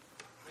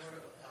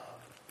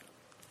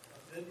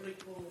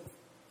biblical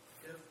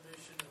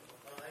definition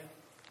of abide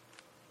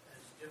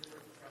as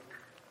different from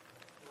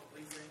what we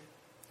think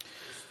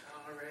is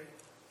tolerate?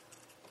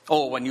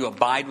 Oh, when you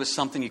abide with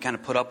something, you kind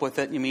of put up with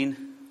it, you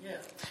mean?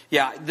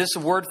 Yeah, this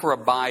word for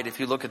abide, if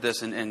you look at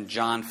this in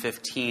John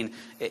 15,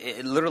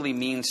 it literally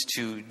means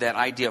to that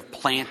idea of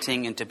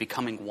planting and to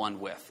becoming one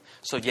with.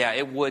 So yeah,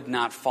 it would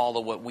not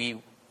follow what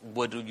we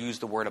would use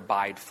the word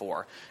abide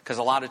for. Because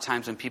a lot of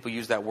times when people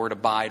use that word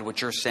abide, what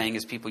you're saying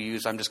is people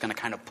use, I'm just going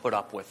to kind of put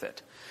up with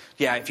it.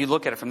 Yeah, if you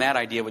look at it from that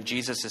idea, what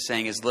Jesus is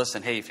saying is,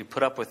 listen, hey, if you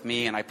put up with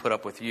me and I put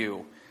up with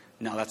you.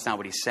 No, that's not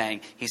what he's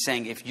saying. He's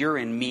saying if you're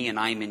in me and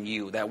I'm in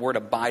you, that word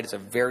abide is a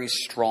very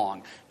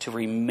strong to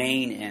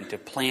remain in, to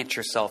plant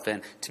yourself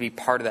in, to be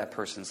part of that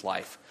person's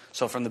life.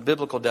 So from the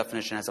biblical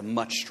definition, it has a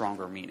much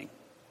stronger meaning.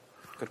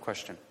 Good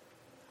question.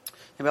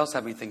 Anybody else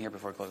have anything here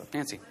before we close up?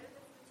 Nancy.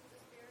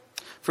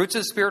 Fruits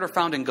of the Spirit are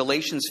found in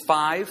Galatians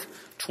 5,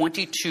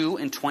 22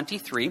 and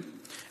 23.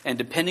 And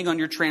depending on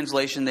your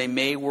translation, they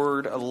may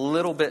word a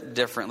little bit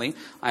differently.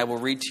 I will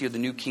read to you the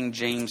New King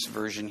James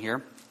Version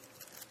here.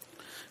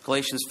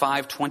 Galatians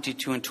 5,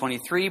 22 and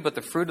 23, but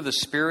the fruit of the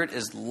Spirit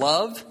is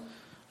love,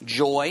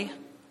 joy,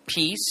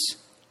 peace,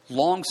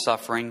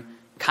 long-suffering,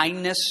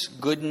 kindness,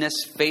 goodness,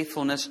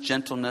 faithfulness,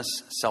 gentleness,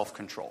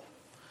 self-control.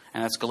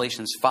 And that's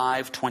Galatians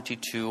 5,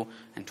 22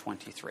 and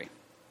 23.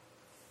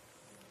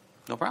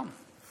 No problem.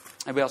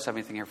 Anybody else have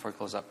anything here before we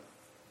close up?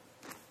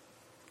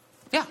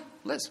 Yeah,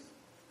 Liz.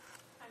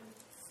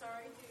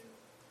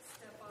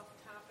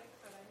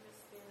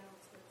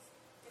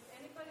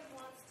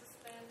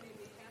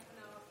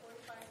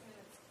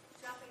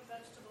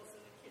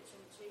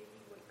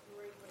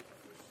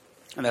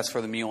 And that's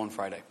for the meal on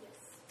Friday. Yes.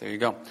 There you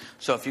go.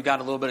 So if you got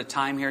a little bit of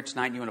time here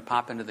tonight, you want to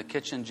pop into the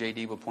kitchen,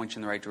 JD will point you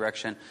in the right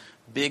direction.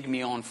 Big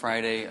meal on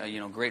Friday,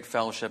 great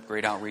fellowship,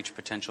 great outreach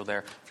potential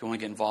there. If you want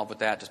to get involved with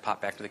that, just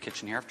pop back to the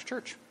kitchen here after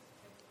church.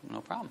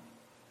 No problem.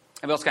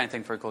 Anybody else got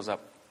anything before we close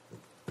up?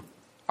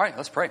 All right,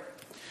 let's pray.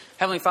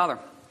 Heavenly Father,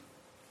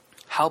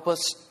 help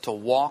us to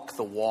walk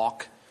the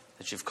walk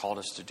that you've called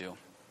us to do.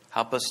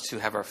 Help us to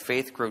have our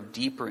faith grow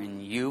deeper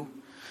in you.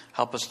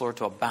 Help us, Lord,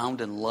 to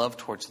abound in love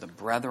towards the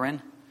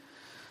brethren.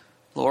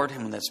 Lord,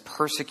 and when this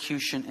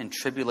persecution and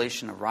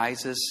tribulation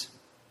arises,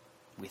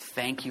 we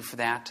thank you for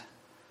that.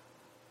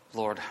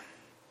 Lord,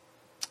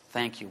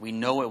 Thank you. We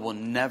know it will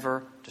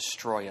never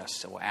destroy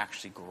us. It will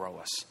actually grow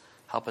us.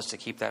 Help us to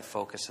keep that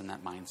focus and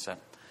that mindset.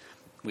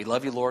 We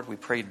love you, Lord. We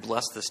pray you'd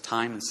bless this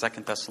time in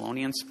 2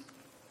 Thessalonians.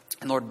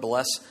 And Lord,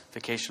 bless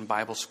Vacation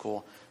Bible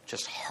School.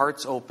 Just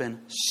hearts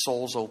open,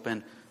 souls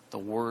open, the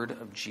word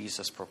of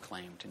Jesus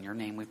proclaimed. In your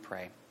name we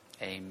pray.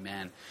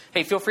 Amen.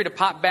 Hey, feel free to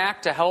pop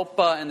back to help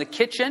in the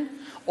kitchen.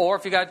 Or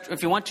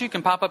if you want to, you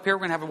can pop up here.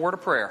 We're going to have a word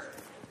of prayer.